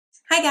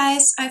Hi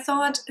guys, I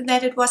thought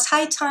that it was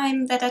high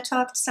time that I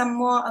talked some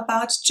more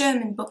about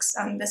German books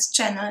on this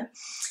channel.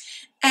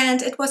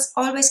 And it was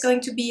always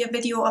going to be a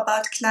video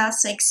about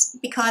classics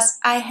because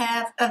I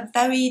have a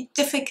very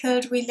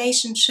difficult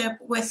relationship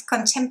with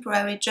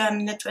contemporary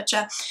German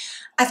literature.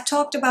 I've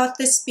talked about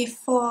this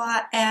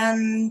before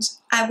and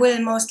I will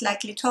most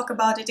likely talk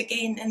about it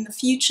again in the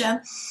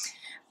future.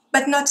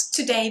 But not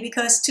today,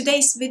 because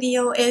today's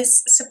video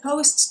is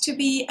supposed to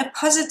be a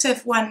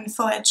positive one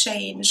for a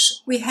change.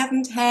 We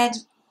haven't had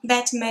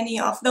that many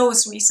of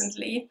those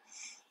recently.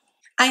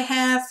 I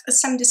have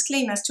some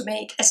disclaimers to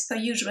make, as per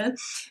usual,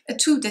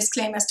 two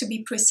disclaimers to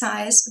be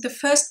precise. The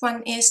first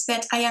one is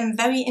that I am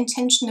very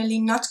intentionally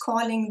not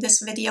calling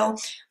this video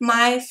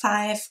my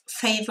 5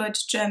 favorite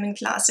German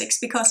classics,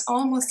 because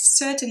almost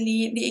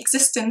certainly the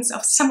existence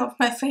of some of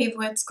my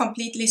favorites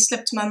completely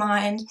slipped my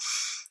mind.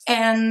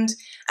 And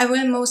I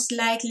will most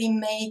likely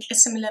make a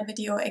similar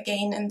video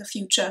again in the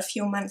future, a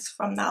few months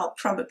from now,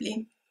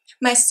 probably.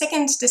 My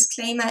second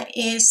disclaimer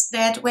is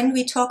that when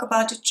we talk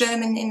about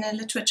German in a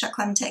literature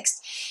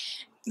context,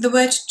 the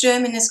word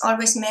German is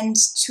always meant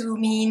to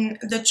mean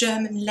the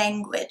German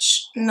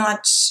language,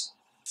 not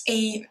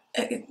a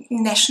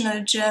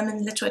national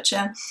German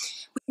literature.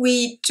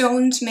 We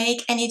don't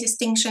make any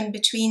distinction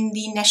between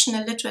the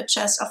national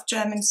literatures of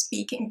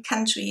German-speaking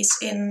countries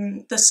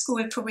in the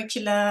school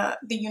curricula,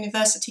 the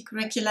university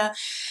curricula.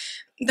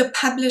 The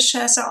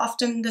publishers are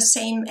often the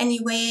same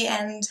anyway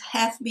and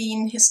have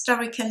been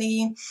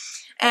historically.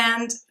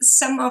 And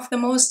some of the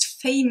most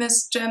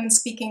famous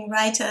German-speaking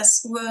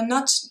writers were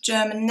not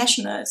German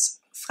nationals.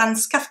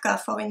 Franz Kafka,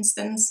 for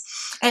instance.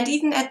 And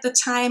even at the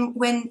time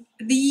when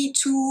the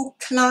two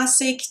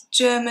classic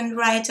German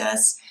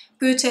writers,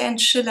 Goethe and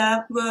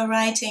Schiller, were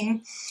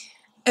writing,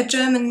 a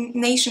German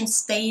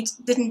nation-state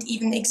didn't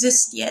even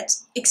exist yet,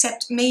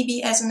 except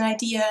maybe as an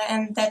idea,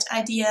 and that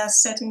idea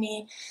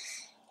certainly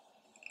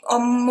or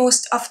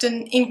most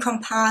often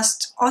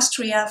encompassed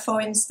Austria,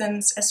 for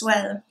instance, as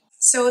well.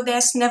 So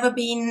there's never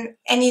been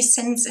any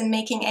sense in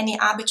making any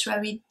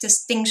arbitrary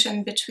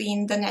distinction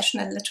between the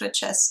national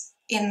literatures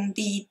in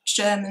the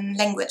German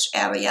language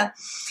area.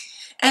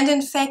 And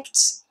in fact,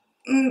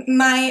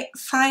 my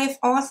 5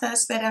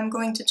 authors that I'm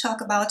going to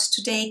talk about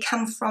today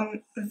come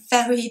from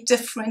very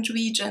different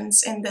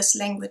regions in this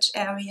language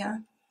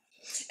area.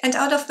 And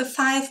out of the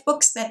 5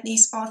 books that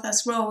these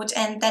authors wrote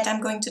and that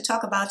I'm going to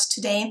talk about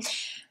today,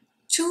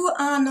 2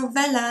 are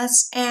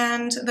novellas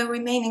and the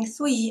remaining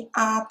 3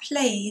 are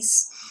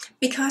plays,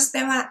 because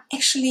there are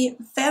actually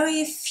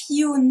very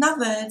few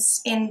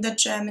novels in the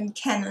German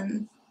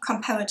canon,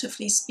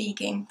 comparatively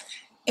speaking,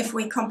 if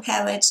we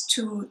compare it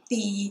to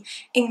the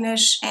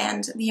English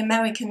and the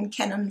American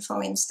canon,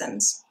 for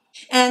instance.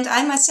 And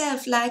I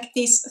myself like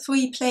these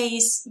 3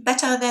 plays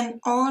better than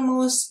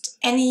almost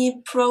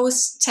any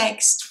prose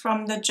text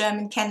from the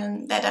German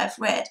canon that I've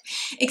read,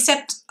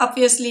 except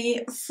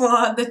obviously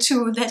for the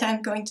 2 that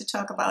I'm going to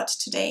talk about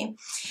today.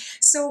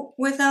 So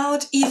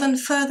without even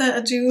further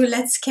ado,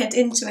 let's get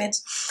into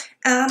it.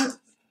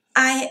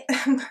 I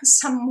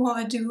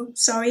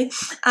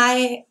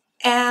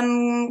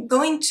am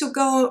going to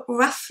go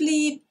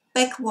roughly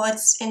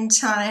backwards in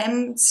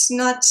time. It's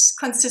not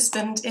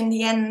consistent in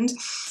the end,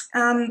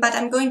 but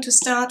I'm going to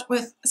start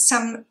with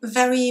some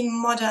very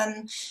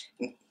modern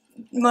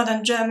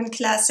German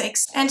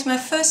classics. And my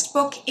first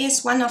book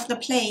is one of the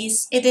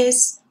plays. It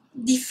is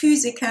Die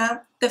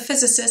Physiker, the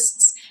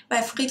Physicists,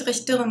 by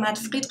Friedrich Dürrenmatt.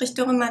 Friedrich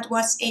Dürrenmatt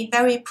was a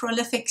very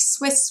prolific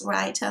Swiss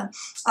writer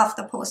of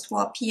the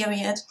post-war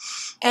period.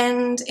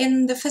 And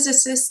in The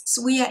Physicists,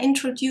 we are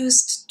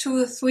introduced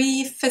to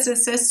 3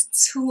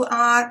 physicists who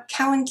are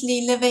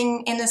currently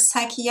living in a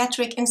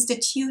psychiatric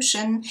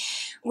institution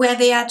where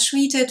they are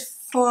treated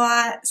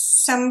for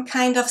some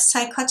kind of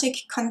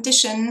psychotic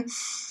condition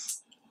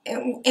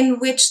in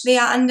which they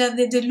are under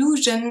the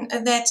delusion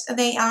that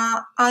they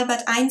are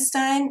Albert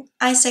Einstein,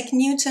 Isaac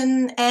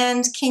Newton,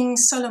 and King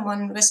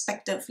Solomon,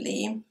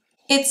 respectively.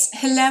 It's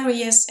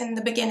hilarious in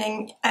the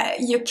beginning.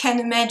 You can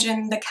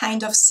imagine the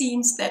kind of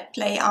scenes that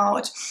play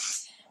out.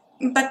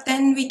 But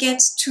then we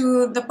get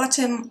to the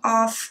bottom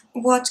of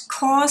what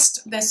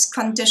caused this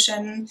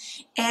condition,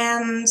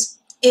 and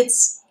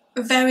it's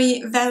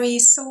very, very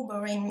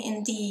sobering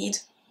indeed.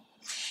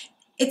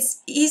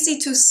 It's easy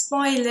to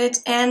spoil it,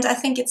 and I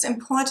think it's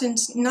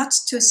important not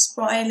to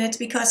spoil it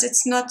because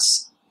it's not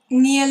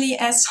nearly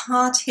as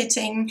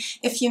hard-hitting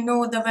if you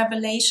know the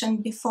revelation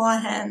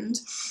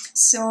beforehand.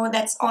 So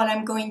that's all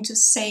I'm going to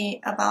say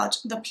about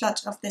the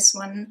plot of this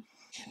one.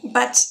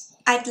 But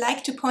I'd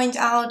like to point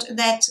out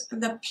that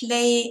the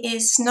play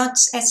is not,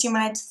 as you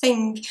might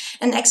think,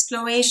 an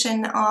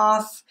exploration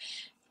of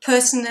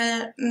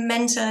personal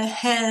mental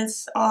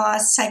health or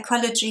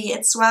psychology.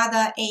 It's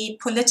rather a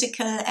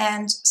political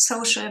and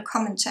social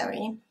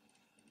commentary.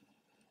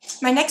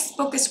 My next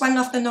book is one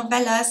of the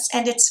novellas,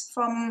 and it's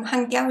from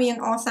Hungarian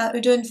author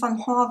Ödön von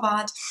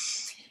Horvath.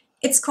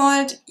 It's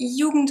called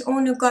Jugend,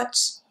 ohne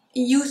Gott,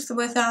 Youth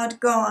Without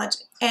God,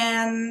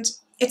 and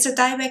it's a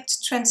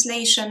direct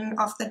translation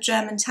of the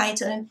German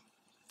title.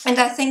 And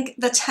I think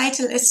the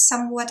title is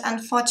somewhat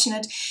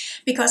unfortunate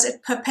because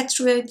it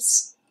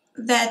perpetuates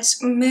that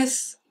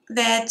myth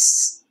that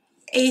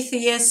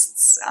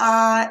atheists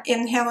are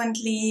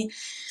inherently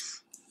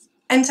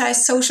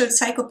antisocial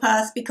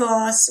psychopaths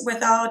because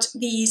without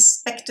the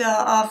specter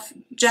of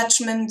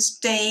Judgment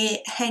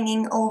Day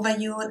hanging over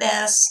you,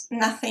 there's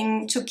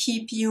nothing to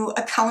keep you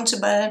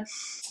accountable.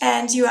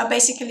 And you are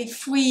basically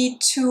free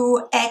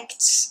to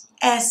act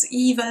as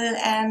evil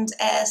and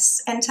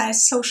as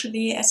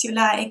antisocially as you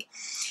like.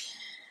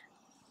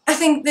 I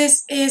think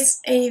this is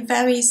a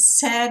very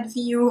sad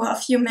view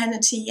of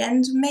humanity,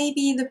 and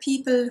maybe the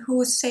people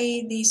who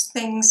say these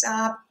things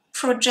are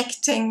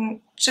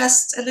projecting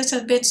just a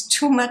little bit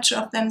too much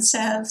of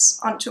themselves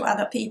onto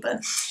other people.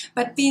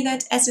 But be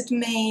that as it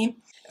may,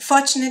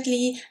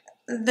 fortunately,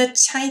 the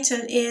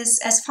title is,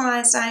 as far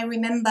as I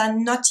remember,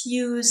 not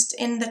used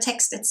in the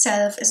text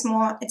itself. It's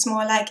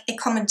more like a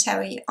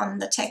commentary on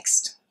the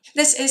text.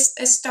 This is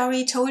a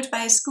story told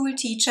by a school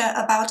teacher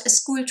about a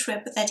school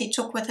trip that he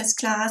took with his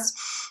class,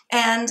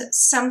 and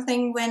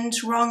something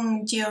went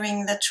wrong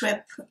during the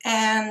trip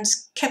and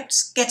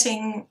kept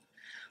getting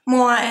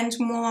more and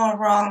more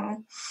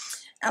wrong.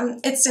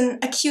 It's an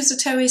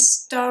accusatory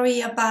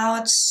story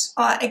about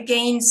or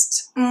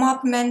against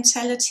mob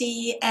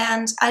mentality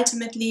and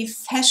ultimately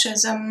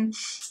fascism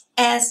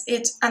as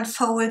it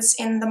unfolds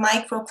in the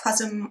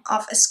microcosm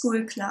of a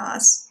school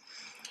class.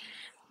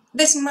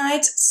 This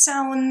might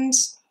sound,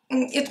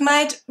 it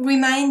might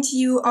remind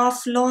you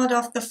of Lord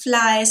of the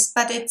Flies,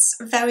 but it's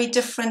very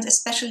different,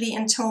 especially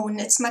in tone.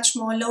 It's much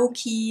more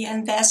low-key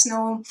and there's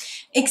no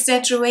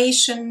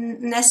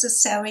exaggeration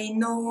necessary,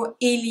 no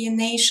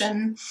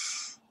alienation.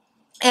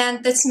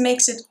 And this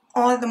makes it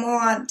all the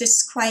more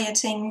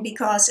disquieting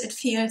because it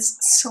feels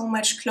so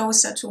much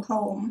closer to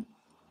home.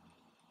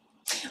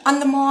 On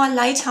the more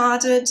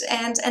light-hearted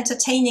and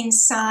entertaining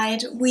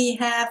side, we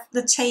have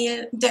the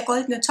tale Der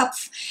goldne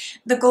Topf,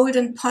 the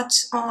golden pot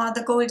or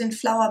the golden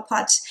flower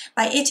pot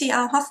by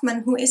E.T.A.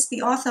 Hoffmann, who is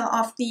the author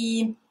of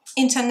the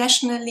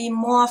internationally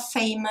more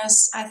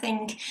famous, I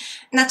think,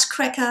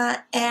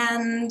 Nutcracker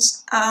and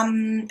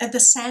The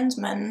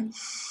Sandman.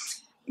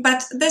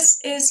 But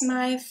this is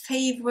my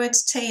favorite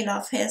tale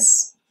of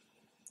his.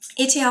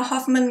 E.T.A.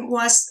 Hoffmann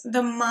was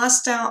the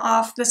master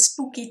of the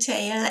spooky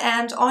tale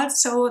and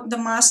also the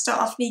master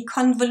of the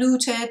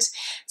convoluted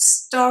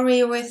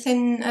story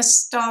within a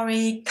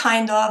story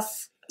kind of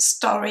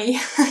story,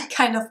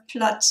 kind of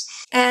plot.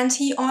 And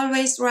he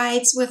always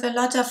writes with a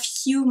lot of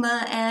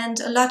humor and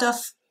a lot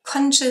of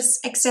conscious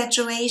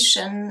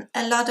exaggeration,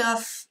 a lot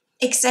of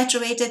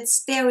exaggerated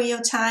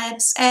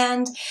stereotypes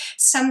and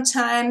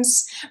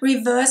sometimes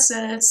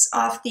reversals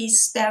of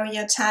these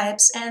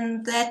stereotypes,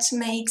 and that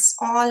makes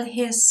all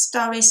his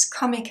stories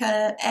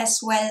comical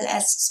as well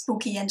as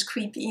spooky and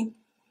creepy.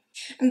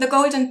 The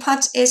Golden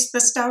Pot is the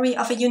story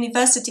of a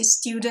university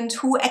student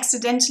who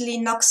accidentally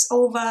knocks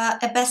over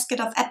a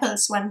basket of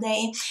apples one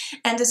day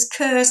and is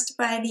cursed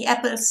by the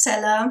apple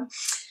seller,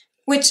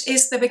 which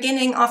is the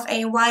beginning of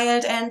a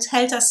wild and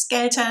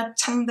helter-skelter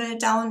tumble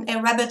down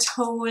a rabbit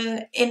hole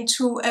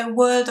into a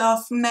world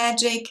of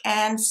magic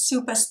and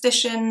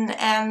superstition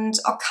and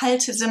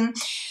occultism,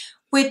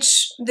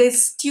 which the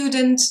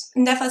student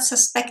never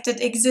suspected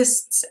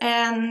exists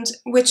and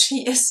which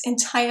he is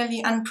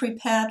entirely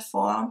unprepared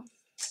for.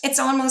 It's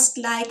almost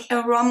like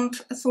a romp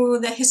through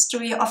the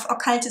history of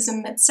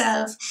occultism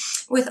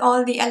itself, with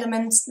all the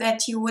elements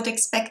that you would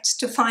expect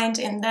to find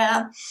in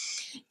there.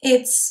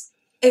 It's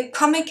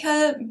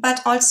comical,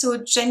 but also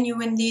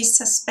genuinely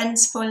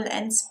suspenseful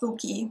and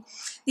spooky.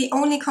 The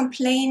only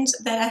complaint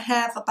that I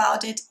have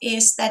about it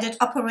is that it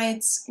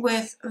operates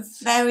with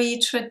very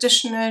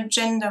traditional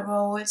gender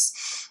roles,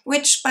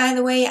 which, by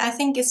the way, I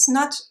think is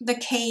not the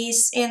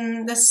case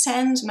in The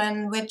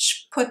Sandman,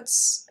 which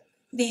puts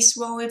these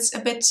roles a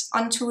bit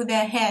onto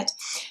their head.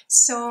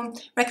 So,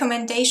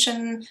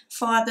 recommendation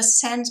for The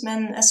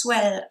Sandman as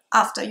well,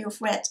 after you've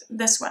read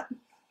this one.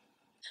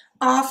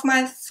 Of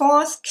my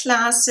fourth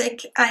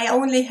classic, I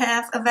only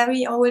have a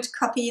very old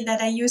copy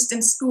that I used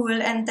in school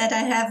and that I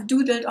have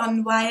doodled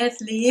on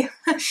wildly.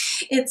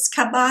 It's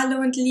Kabale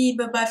und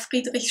Liebe by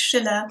Friedrich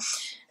Schiller.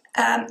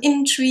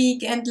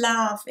 Intrigue and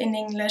Love in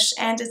English,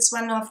 and it's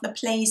one of the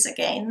plays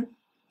again.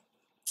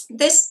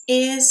 This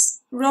is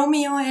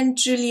Romeo and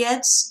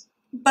Juliet,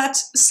 but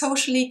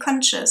socially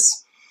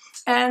conscious,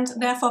 and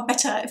therefore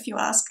better if you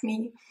ask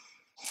me.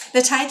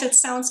 The title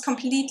sounds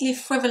completely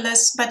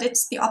frivolous, but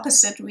it's the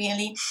opposite,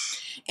 really.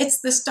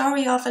 It's the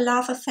story of a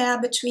love affair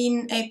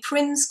between a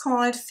prince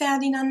called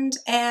Ferdinand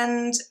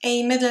and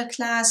a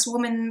middle-class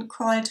woman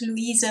called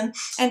Louise,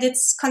 and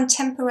it's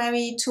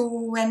contemporary to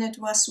when it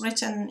was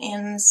written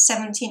in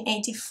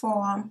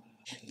 1784.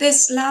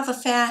 This love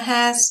affair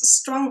has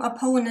strong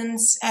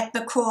opponents at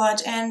the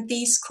court, and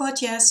these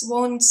courtiers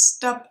won't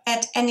stop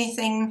at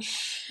anything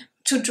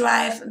to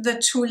drive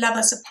the two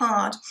lovers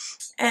apart.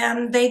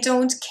 They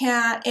don't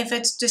care if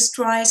it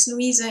destroys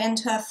Louise and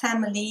her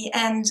family,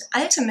 and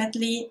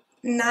ultimately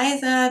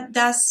neither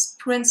does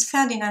Prince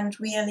Ferdinand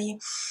really.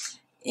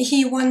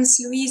 he wants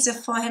Louise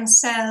for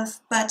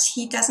himself, but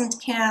he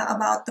doesn't care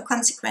about the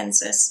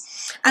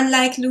consequences.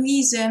 Unlike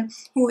Louise,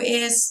 who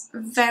is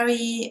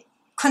very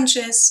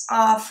conscious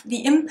of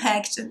the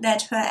impact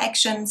that her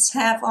actions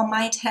have or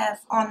might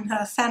have on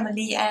her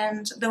family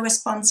and the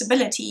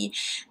responsibility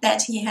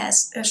that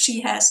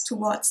she has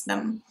towards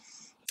them.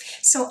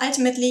 So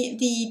ultimately,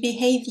 the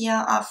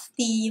behavior of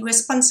the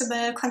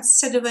responsible,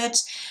 considerate,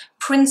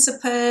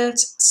 principled,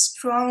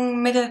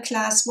 strong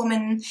middle-class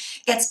woman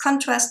gets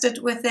contrasted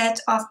with that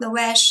of the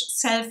rash,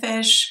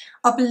 selfish,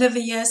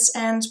 oblivious,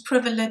 and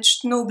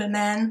privileged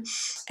nobleman.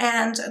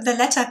 And the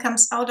latter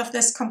comes out of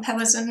this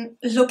comparison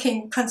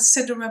looking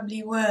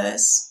considerably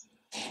worse.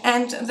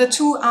 And the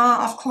two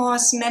are, of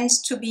course, meant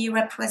to be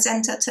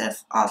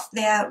representative of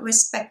their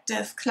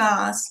respective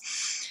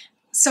class.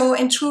 So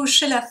in true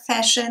Schiller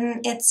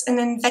fashion, it's an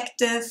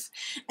invective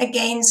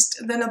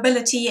against the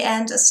nobility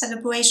and a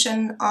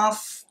celebration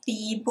of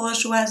the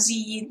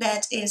bourgeoisie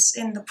that is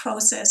in the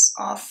process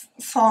of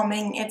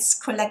forming its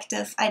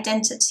collective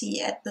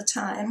identity at the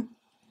time.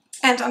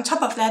 And on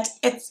top of that,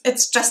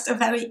 it's just a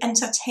very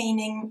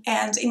entertaining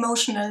and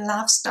emotional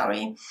love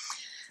story.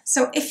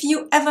 So if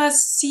you ever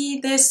see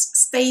this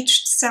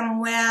staged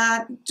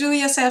somewhere, do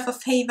yourself a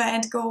favor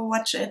and go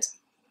watch it.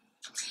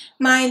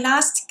 My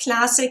last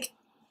classic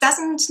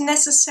doesn't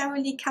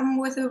necessarily come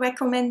with a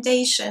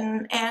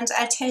recommendation, and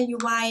I'll tell you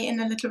why in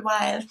a little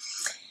while.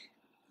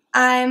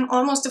 I'm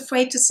almost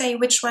afraid to say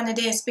which one it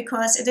is,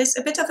 because it is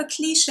a bit of a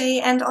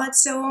cliche, and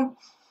also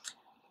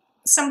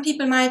some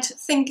people might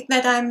think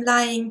that I'm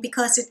lying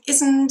because it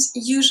isn't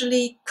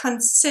usually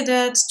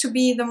considered to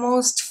be the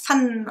most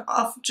fun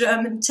of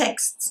German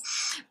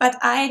texts. But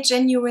I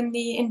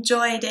genuinely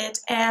enjoyed it,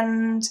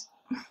 and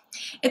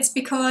it's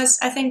because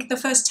I think the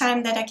first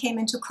time that I came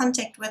into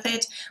contact with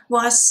it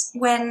was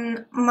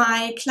when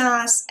my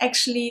class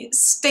actually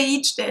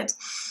staged it.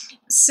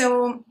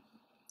 So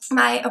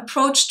my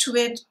approach to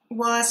it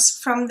was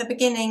from the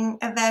beginning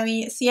a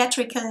very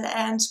theatrical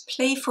and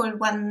playful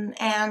one,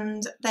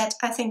 and that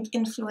I think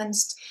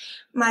influenced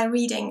my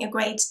reading a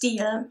great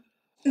deal.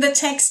 The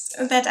text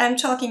that I'm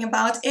talking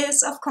about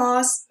is, of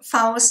course,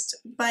 Faust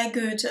by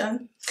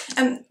Goethe.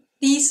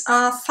 These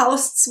are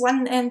Fausts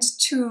 1 and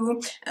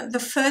 2. The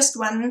first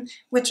one,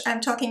 which I'm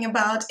talking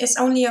about, is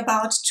only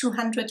about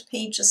 200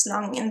 pages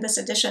long in this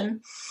edition.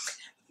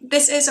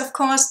 This is, of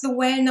course, the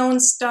well-known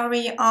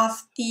story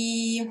of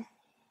the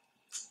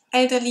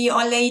elderly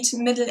or late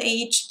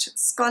middle-aged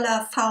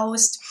scholar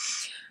Faust,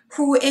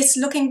 who is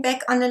looking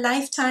back on a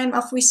lifetime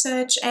of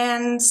research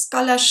and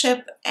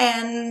scholarship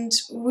and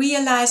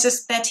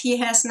realizes that he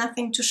has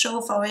nothing to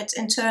show for it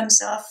in terms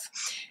of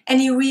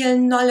any real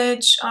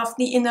knowledge of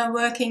the inner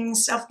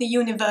workings of the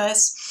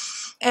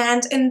universe.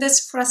 And in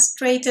this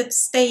frustrated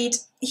state,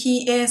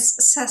 he is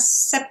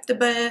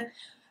susceptible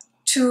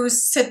to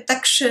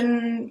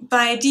seduction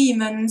by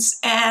demons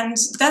and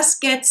thus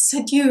gets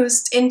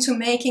seduced into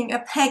making a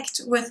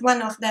pact with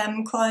one of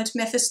them called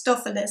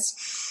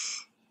Mephistopheles.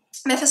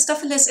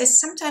 Mephistopheles is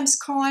sometimes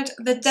called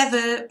the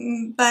devil,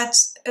 but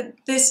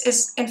this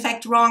is in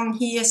fact wrong.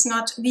 He is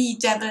not the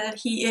devil,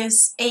 he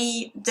is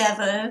a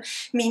devil,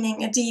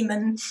 meaning a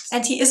demon.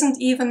 And he isn't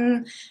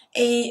even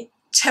a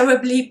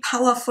terribly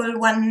powerful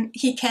one.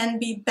 He can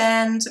be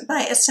banned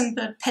by a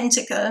simple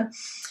pentacle,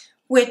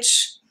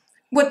 which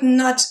would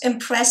not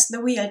impress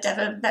the real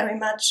devil very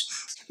much.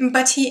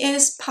 But he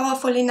is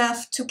powerful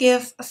enough to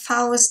give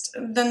Faust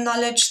the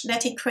knowledge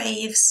that he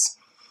craves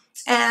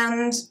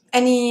and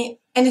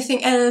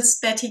anything else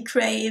that he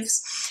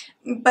craves.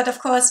 But of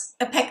course,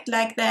 a pact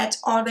like that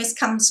always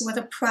comes with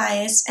a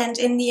price, and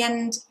in the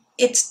end,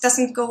 it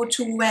doesn't go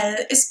too well,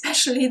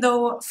 especially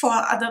though for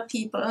other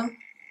people.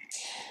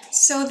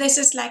 So this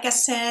is, like I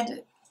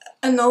said,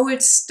 an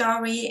old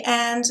story,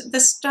 and the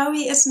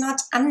story is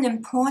not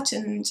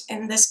unimportant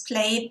in this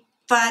play,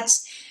 but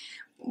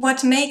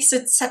what makes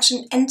it such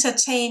an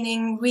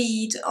entertaining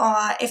read,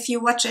 or if you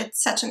watch it,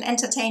 such an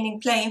entertaining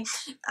play,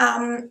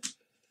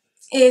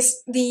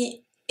 is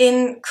the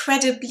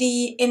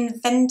incredibly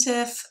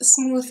inventive,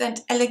 smooth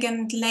and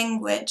elegant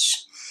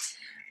language.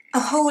 A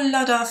whole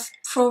lot of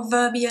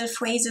proverbial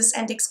phrases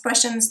and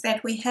expressions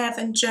that we have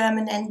in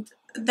German and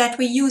that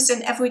we use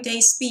in everyday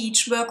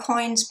speech were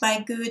coined by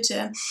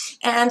Goethe,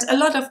 and a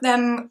lot of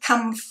them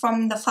come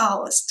from the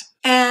Faust.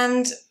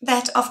 And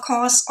that, of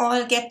course,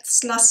 all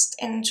gets lost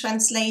in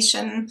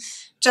translation,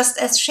 just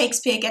as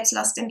Shakespeare gets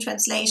lost in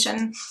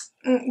translation.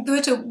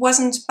 Goethe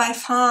wasn't by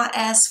far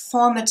as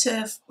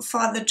formative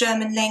for the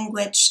German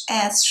language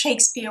as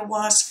Shakespeare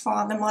was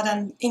for the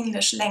modern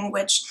English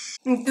language.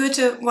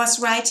 Goethe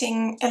was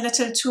writing a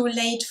little too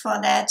late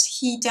for that.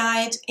 He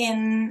died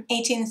in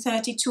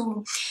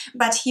 1832,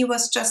 but he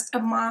was just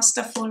a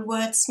masterful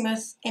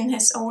wordsmith in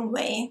his own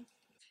way.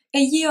 A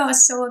year or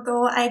so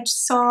ago, I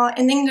saw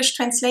an English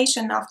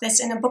translation of this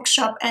in a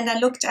bookshop, and I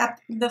looked up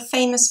the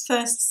famous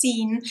first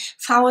scene,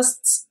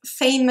 Faust's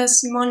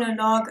famous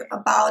monologue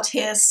about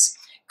his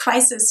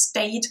crisis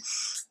state,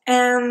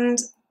 and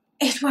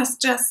it was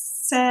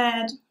just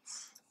sad.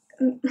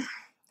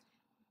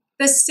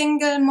 The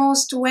single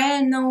most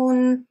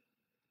well-known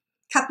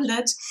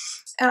couplet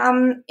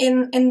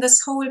in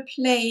this whole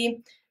play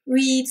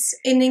reads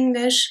in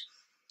English,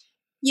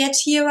 "Yet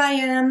here I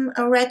am,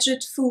 a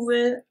wretched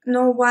fool,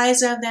 no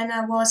wiser than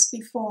I was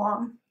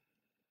before."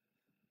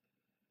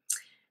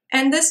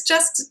 And this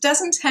just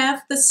doesn't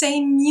have the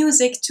same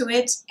music to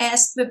it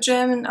as the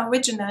German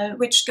original,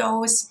 which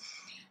goes,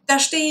 "Da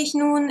steh ich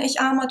nun,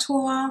 ich armer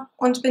Tor,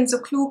 und bin so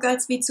klug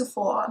als wie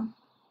zuvor."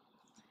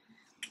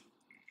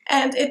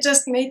 And it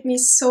just made me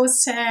so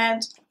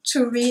sad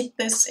to read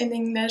this in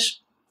English.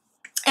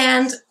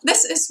 And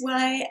this is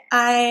why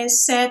I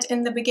said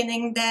in the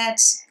beginning that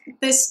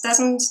this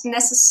doesn't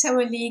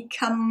necessarily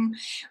come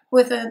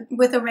with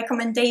a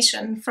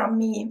recommendation from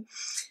me.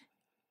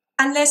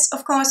 Unless,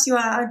 of course, you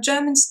are a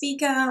German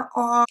speaker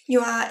or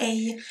you are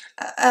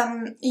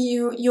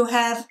you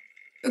have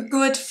a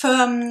good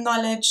firm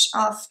knowledge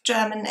of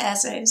German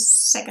as a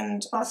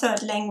second or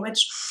third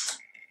language.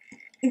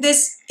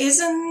 This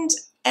isn't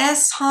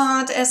as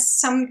hard as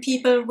some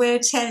people will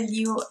tell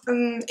you,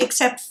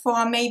 except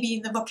for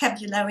maybe the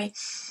vocabulary.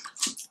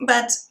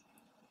 But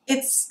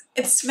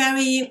it's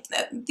very,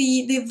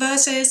 the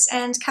verses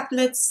and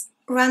couplets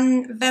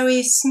run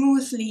very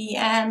smoothly,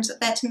 and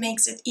that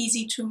makes it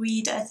easy to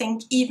read, I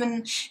think,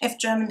 even if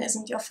German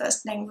isn't your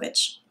first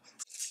language.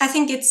 I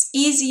think it's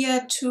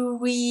easier to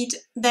read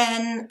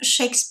than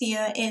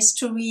Shakespeare is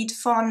to read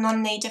for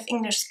non-native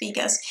English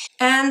speakers.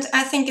 And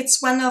I think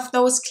it's one of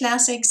those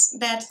classics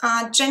that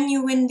are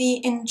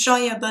genuinely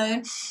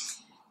enjoyable,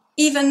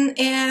 even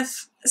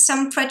if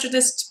some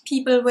prejudiced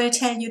people will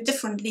tell you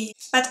differently.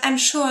 But I'm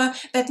sure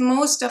that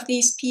most of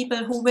these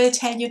people who will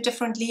tell you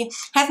differently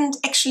haven't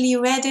actually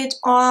read it,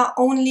 or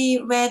only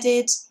read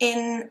it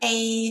in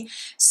a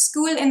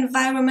school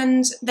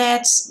environment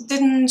that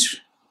didn't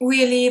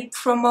really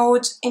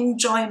promote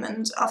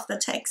enjoyment of the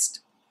text.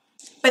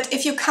 But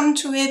if you come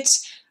to it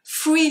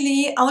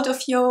freely out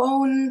of your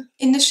own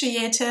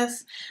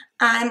initiative,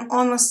 I'm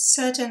almost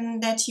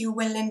certain that you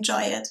will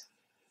enjoy it.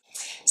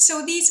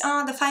 So these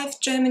are the 5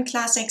 German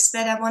classics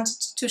that I wanted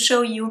to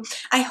show you.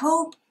 I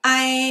hope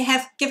I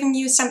have given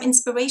you some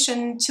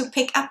inspiration to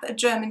pick up a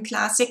German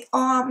classic,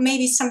 or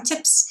maybe some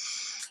tips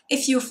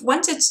if you've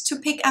wanted to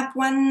pick up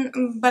one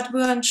but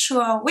weren't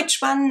sure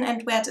which one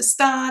and where to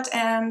start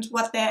and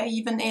what there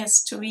even is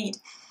to read.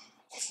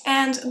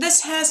 And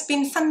this has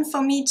been fun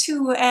for me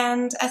too,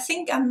 and I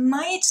think I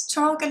might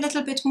talk a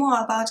little bit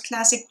more about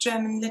classic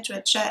German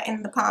literature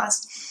in the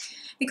past,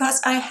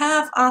 because I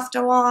have,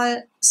 after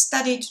all,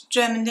 studied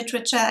German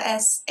literature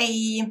as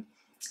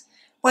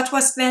what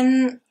was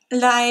then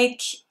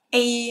like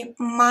a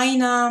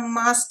minor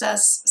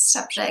master's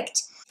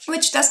subject.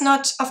 Which does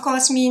not, of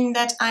course, mean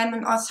that I'm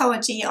an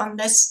authority on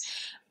this,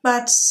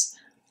 but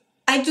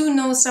I do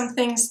know some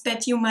things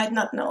that you might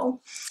not know.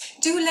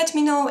 Do let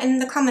me know in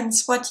the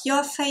comments what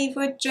your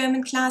favorite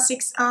German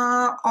classics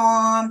are,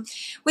 or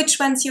which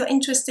ones you're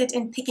interested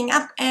in picking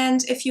up,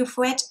 and if you've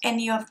read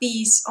any of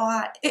these,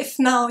 or if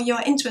now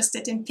you're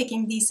interested in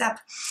picking these up.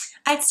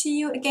 I'll see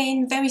you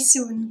again very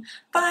soon.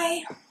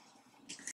 Bye!